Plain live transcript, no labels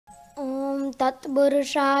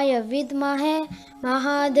तत्पुरुषाय विद्महे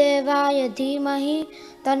महादेवाय धीमहि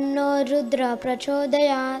तन्नो रुद्र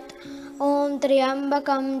प्रचोदयात्। ॐ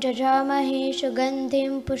त्र्यम्बकं जजामहे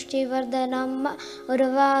सुगन्धिं पुष्टिवर्धनम्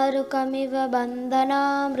उर्वारुकमिव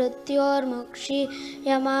बन्धनान्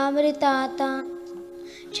मृत्योर्मुक्षीयमामृतात्।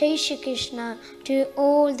 Jai Shri Krishna to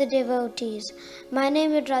all the devotees. My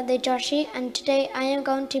name is Radha Joshi, and today I am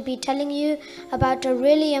going to be telling you about a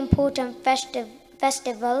really important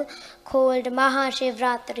festival called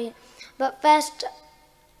Mahashivratri. But first,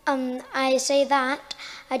 I say that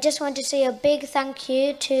I just want to say a big thank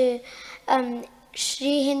you to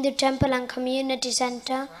Sri Hindu Temple and Community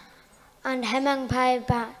Center and Hemang Bhai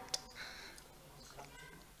Bhat.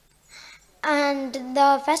 And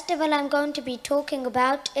the festival I'm going to be talking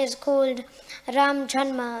about is called Ram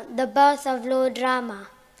Janma, the birth of Lord Rama.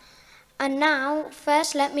 And now,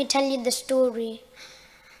 first let me tell you the story.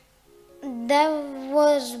 There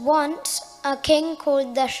was once a king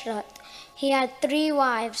called Dashrath. He had 3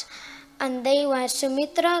 wives, and they were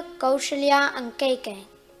Sumitra, Kaushalya and Kaikeyi.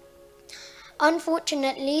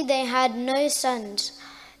 Unfortunately, they had no sons.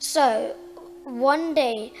 So, one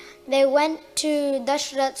day, they went to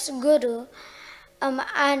Dashrath's guru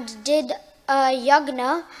and did a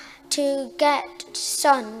yagna to get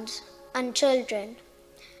sons and children.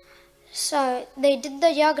 So they did the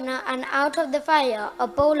yagna, and out of the fire a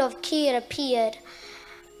bowl of kheer appeared,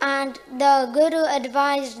 and the guru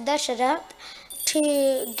advised Dashrath to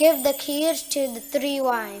give the kheer to the 3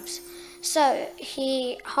 wives. So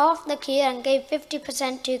he halved the kheer and gave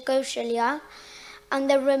 50% to Kaushalya, and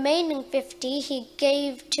the remaining 50 he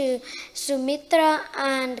gave to Sumitra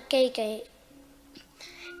and Kaikeyi.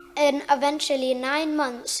 And eventually, 9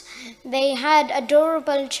 months, they had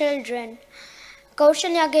adorable children.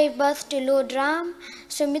 Kaushalya gave birth to Lord Ram,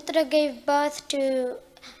 Sumitra gave birth to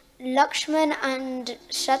Lakshman and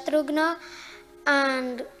Shatrughna,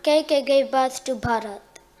 and Kaikeyi gave birth to Bharat.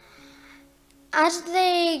 As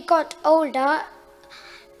they got older,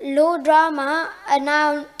 Lord Rama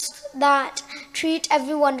announced that treat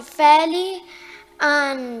everyone fairly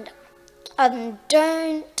and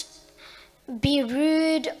don't be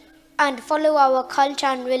rude and follow our culture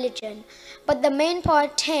and religion. But the main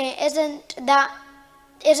part here isn't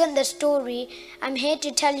the story. I'm here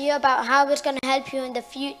to tell you about how it's going to help you in the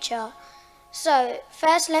future. So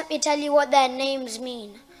first let me tell you what their names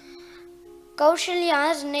mean.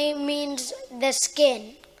 Kaushalya's name means the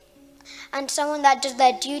skin and someone that does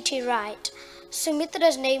their duty right.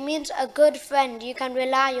 Sumitra's name means a good friend, you can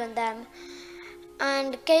rely on them.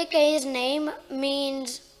 And Kaikeyi's name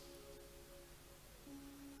means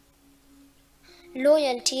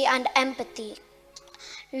loyalty and empathy.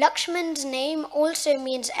 Lakshman's name also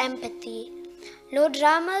means empathy. Lord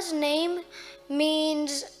Rama's name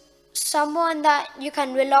means someone that you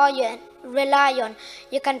can rely on,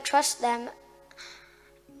 you can trust them.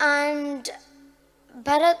 And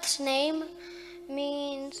Bharat's name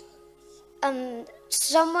means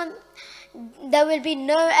someone, there will be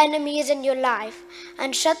no enemies in your life.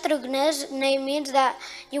 And Shatrughna's name means that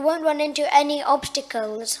you won't run into any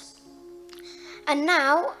obstacles. And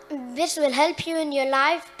now this will help you in your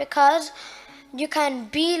life because you can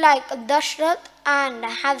be like Dashrath and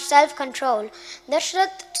have self-control.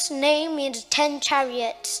 Dashrath's name means 10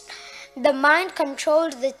 chariots. The mind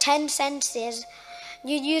controls the 10 senses.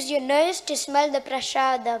 You use your nose to smell the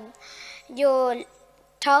prasadam, your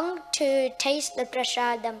tongue to taste the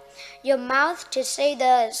prasadam, your mouth to say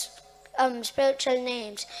the spiritual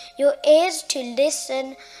names, your ears to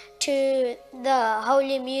listen to the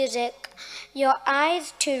holy music, your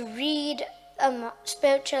eyes to read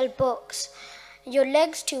spiritual books, your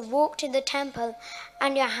legs to walk to the temple,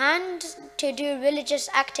 and your hands to do religious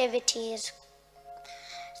activities.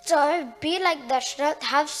 So be like Dashrath,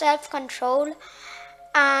 have self-control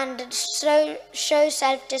and show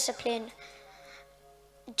self-discipline.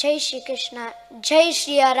 Jai Shri Krishna, Jai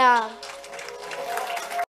Shri Ram.